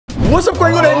What's up,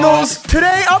 Gringos?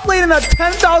 Today, I'm playing in a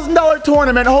 $10,000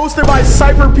 tournament hosted by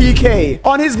sypherpks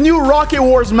on his new Rocket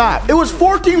Wars map. It was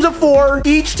 4 teams of 4.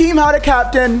 Each team had a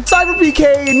captain.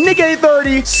 sypherpks, Nick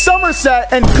A30,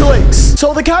 Somerset, and CLIX.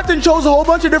 So the captain chose a whole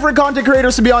bunch of different content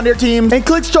creators to be on their team, and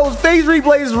CLIX chose FaZe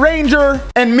Replays, Ranger,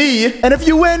 and me. And if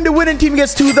you win, the winning team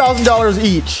gets $2,000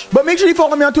 each. But make sure you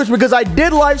follow me on Twitch because I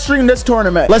did live stream this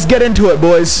tournament. Let's get into it,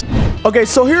 boys. Okay,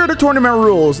 so here are the tournament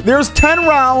rules. There's 10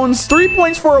 rounds, 3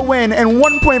 points for a win, and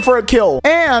 1 point for a kill.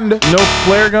 And no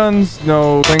flare guns,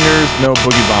 no clingers, no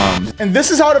boogie bombs. And this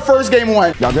is how the first game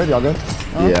went. Y'all good? Y'all good?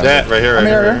 Yeah, right here, right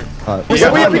here. We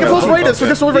can full spray this. We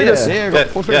can full spray this. Yeah.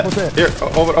 Here,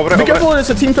 over. Be careful, there's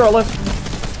a team to our left.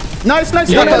 Nice.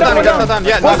 Yeah, not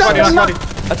funny.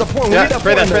 That's a point. We Yeah, need that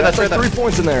spray point. that. That's like 3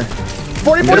 points in there.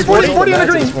 40 on the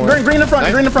green. Green in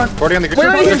front. 40 on the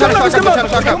green. Wait, he's coming up.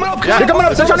 They're coming up.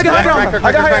 They're trying to get high ground.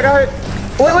 I got high.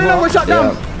 Wait, no, we're shot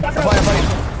down.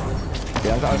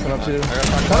 Yeah, I got us up too.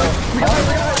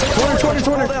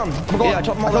 20 down. Yeah, I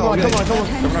chopped them all down. Come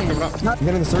on. I'm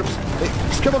getting the serps. Hey,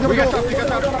 come on. We got top. Yeah, I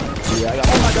got.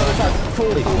 Oh my god, we're top.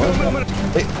 Fully.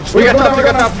 We got top.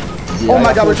 Oh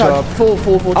my god, we're top. Full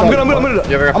top. I'm gonna.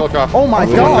 Yeah, we got full top. Oh my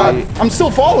god. I'm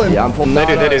still falling. Yeah, I'm full. They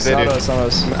do.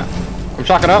 I'm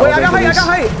shocking up. Wait, I got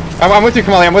height. I'm with you,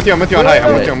 Kamahley. I'm with you on height.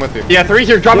 I'm with you. Yeah, 3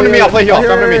 here. Drop it to me. I'll play heal.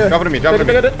 Drop it to me.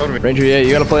 Ranger, yeah,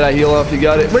 you gotta play that heal off. You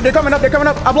got it. Wait, they're coming up.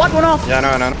 I blocked one off. Yeah, no.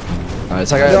 Alright,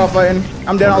 so I got. They're all fighting.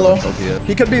 I'm down on low.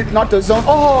 He could be not the zone.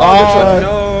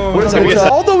 No. What is that?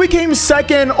 Although we came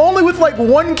second, only with like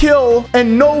 1 kill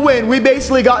and no win, we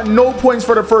basically got no points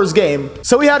for the first game.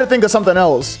 So we had to think of something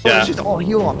else. Yeah. She's all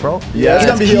heal off, bro. Yeah, it's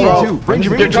gonna be heal off.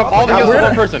 Ranger, drop all the heals for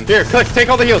one person. Here, CLIX, take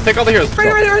all the heals. Right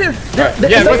here. Yeah,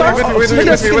 with me.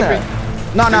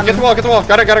 No. Get the wall.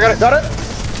 Got it.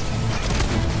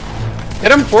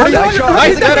 Hit him. 40.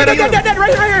 Nice. Dead.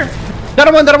 Right here. Got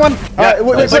him one. Alright,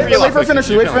 wait for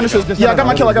finishes. Yeah, I got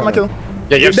my kill.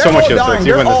 Yeah, you have so much heals.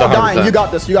 They're all dying. You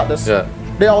got this. Yeah.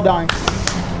 They all dying.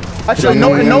 Actually,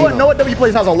 no W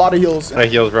plays has a lot of heals.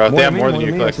 Heals, bro. They have more than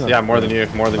you, CLIX. Yeah, more than you.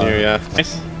 Yeah.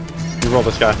 Nice. You roll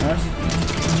this guy.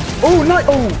 Oh, nice.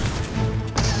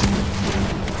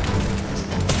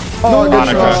 Oh, good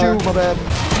shot. My bad.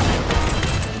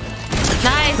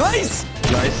 Nice.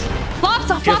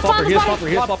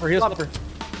 Flopper.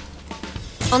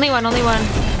 Only one.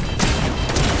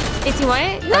 It's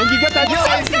white. And you get that kill.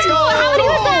 How many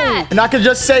was that? And I can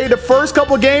just say the first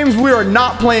couple games we are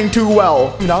not playing too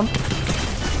well. You know?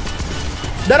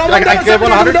 I get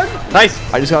 100. Nice.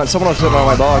 I just got someone else sitting on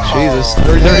my box. Jesus.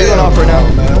 They're healing off right now.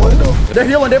 They're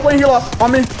healing. They're playing heal off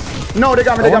on me. No, they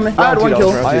got me. I had 1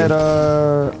 kill. I had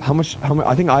how much?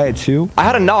 I think I had 2. I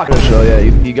had a knock. So yeah,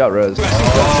 he got res.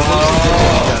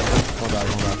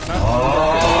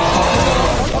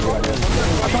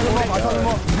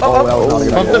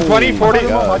 Bump them 20, 40. I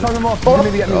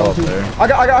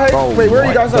got height. Wait, where are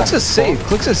you guys at?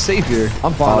 CLIX is safe here.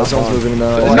 I'm fine. Someone's moving in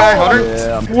the. This guy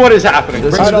 100? What is happening?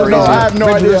 I don't know. I have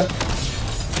no idea.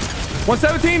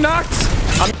 117 knocks.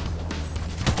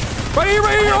 Right here.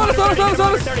 On us.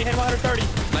 30, hit 130.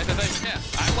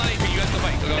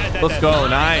 Let's go.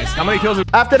 Nice. How many kills?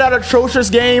 After that atrocious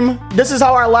game, this is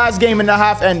how our last game and a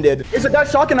half ended. Is it that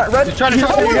shocking at red? He's trying to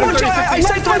shock you. Hit him 30, 60. I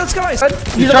sniped one of those guys.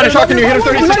 He's trying to shock you. Hit him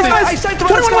 30, 60. I sniped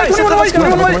one of those guys.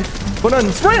 Put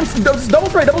on. Spray him. Double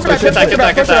spray. Get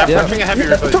that. I'm pushing a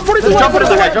heavier. Jump for the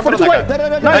white.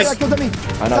 Nice.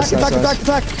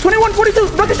 Nice. 21, 42.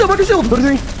 Bucket shield.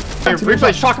 33.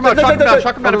 Replay, shock him out if you can. Replay,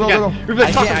 shock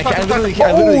him. I literally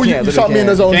can't. You shot me in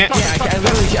the zone. I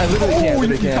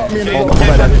literally can't.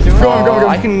 Go.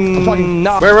 I can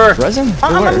not. Where? Resin?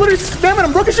 I'm literally spamming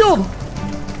him. Bucket shield.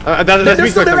 That's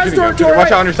me, CLIX.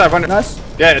 Watch out on your side. Nice.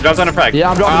 Yeah, it drops on a frag. Yeah,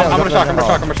 I'm gonna shock.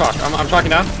 I'm shocking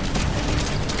now.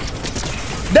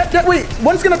 Wait,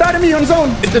 one's gonna die to me on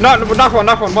zone. Knock one.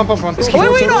 One pump. Wait,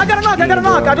 no, I got a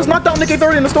knock. I just knocked out Nick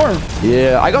A30 in the storm.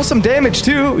 Yeah, I got some damage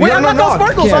too. Wait, I knocked out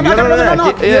Sparkles. I got another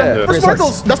knock. Yeah. For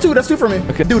Sparkles. That's two for me.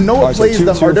 Okay. Dude, no one plays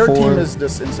them. Their team is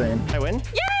just insane. I win? Yay!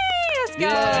 Let's go.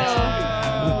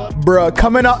 Bruh,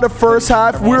 coming out the first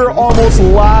half, we were almost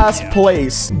last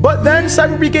place. But then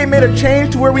sypherpks made a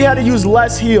change to where we had to use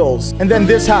less heals. And then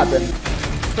this happened.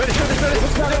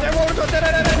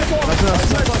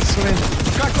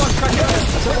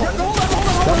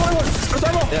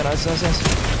 Yeah, nice.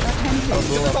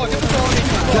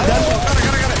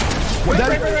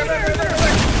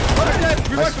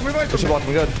 Push block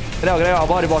him, good. Get out, I'll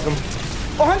body block him.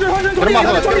 120.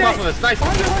 Nice.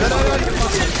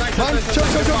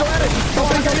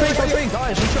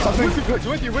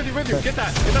 With you. Get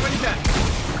that when you can.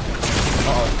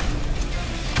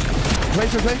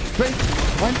 Play.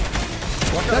 One.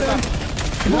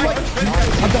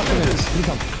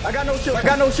 I got no shield. I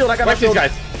got no shield. Wipe these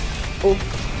guys.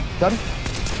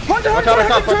 Hunter, Watch out, Hunter,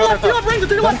 watch out, turn watch left, out. to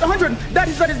the left, 100. That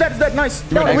is dead.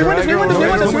 Nice. No, we win this.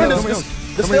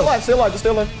 Just stay alive. Just stay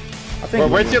alive. I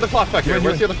think. Where's the other flop back here?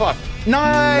 Where's the other flop?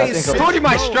 Nice. I told you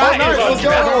my strat. Let's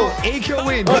go. 8 kill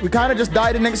win. We kind of just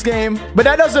died in next game, but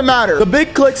that doesn't matter. The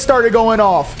big CLIX started going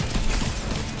off.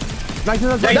 Yeah, he's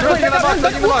running in the box,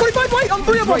 running in the box. 45 white on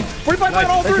 3 of them. 45 white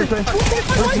on all 3. 45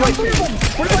 white on 3 of them.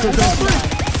 45 white on all 3.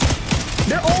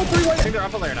 They're all 3 white. I think they're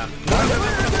up a layer now.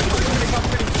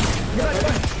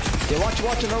 Yeah, watch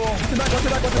it, no wall. I don't know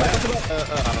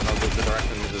the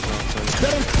direction this is going.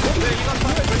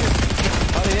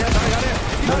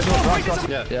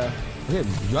 Yeah. Okay,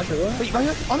 you got your Wait, right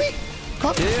here. On me.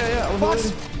 Come. Yeah.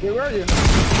 Boss. Where are you? Take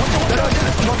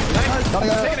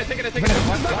it.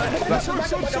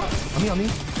 On me.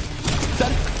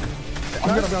 I'm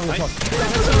gonna talk.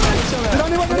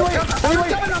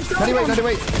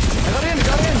 Wait. I got in.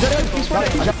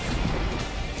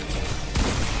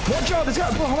 One shot, this guy,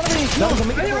 bro, how many kills?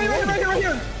 Right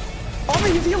here. On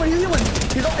me, he's healing. He's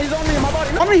on me in my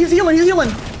body. On me, he's healing. He's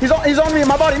on me in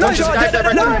my body. No, Nice.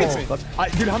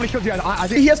 dude, How many kills do you have? I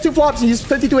think he has 2 flops. He's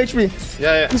 52 HP.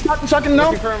 Yeah. He's shotgun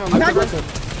no.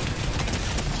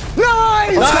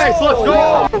 Nice! Let's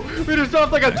go! We just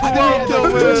dropped like a 12 kill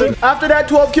win. After that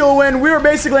 12 kill win, we were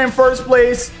basically in first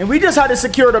place, and we just had to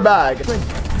secure the bag.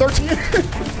 13.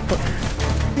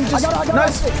 I got it.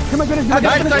 Nice. Come on, finish. Nice.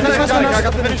 I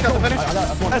got the finish.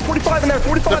 That's 45 in there,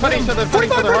 45 They're fighting each other.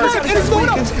 45 right, and it's going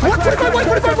up.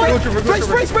 145 white.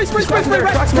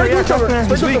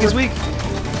 He's weak.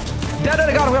 Dead,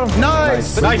 I got him.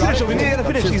 Nice. We need to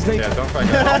finish. He's Yeah, don't fight.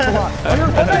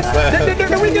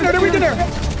 They're weak in there.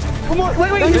 Come on,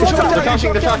 wait. He's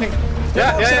They're talking.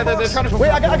 Yeah, they're trying to.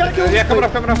 Wait, I gotta kill him. Yeah, coming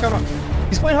up.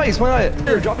 He's playing high.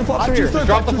 Here, drop the flops here.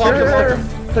 Drop the flop.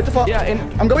 Take the flop. Yeah, and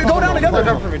I'm going to go down together.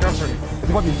 Drop for me.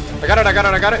 I got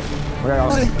it.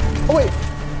 Oh, wait.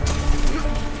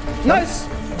 Nice.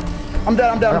 I'm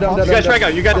dead. You guys strike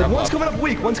out. You got it. one's coming up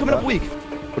weak. What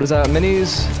is that?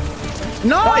 Minis.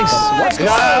 Nice. Let's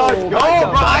go. Go,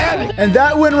 Brian. And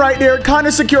that win right there kind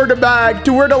of secured the bag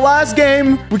to where the last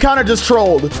game we kind of just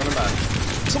trolled.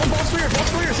 Someone box clear.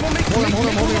 Someone make hold on.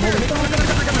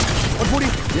 140.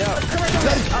 Yeah.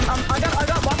 I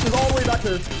got boxes all the way back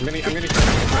there.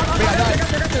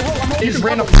 He just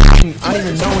ran up. I don't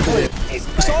even know what to do. You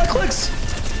saw it, CLIX.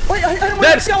 Wait, I don't want to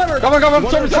Excalibur. Come on. I'm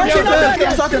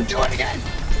talking.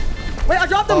 Wait, I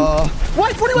dropped him.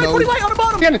 White, 40 white on the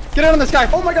bottom. Get out on this guy.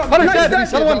 Oh my god. Hunter's Nice, dead.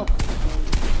 nice. Another one.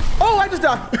 Oh, I just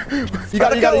died. You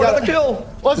got it. Another kill.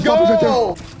 Let's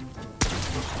go.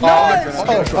 Nice.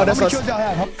 Oh, that's us.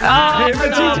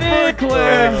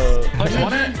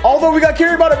 Although we got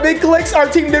carried by the big CLIX, our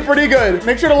team did pretty good.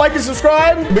 Make sure to like and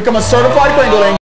subscribe. Become a certified Pringling.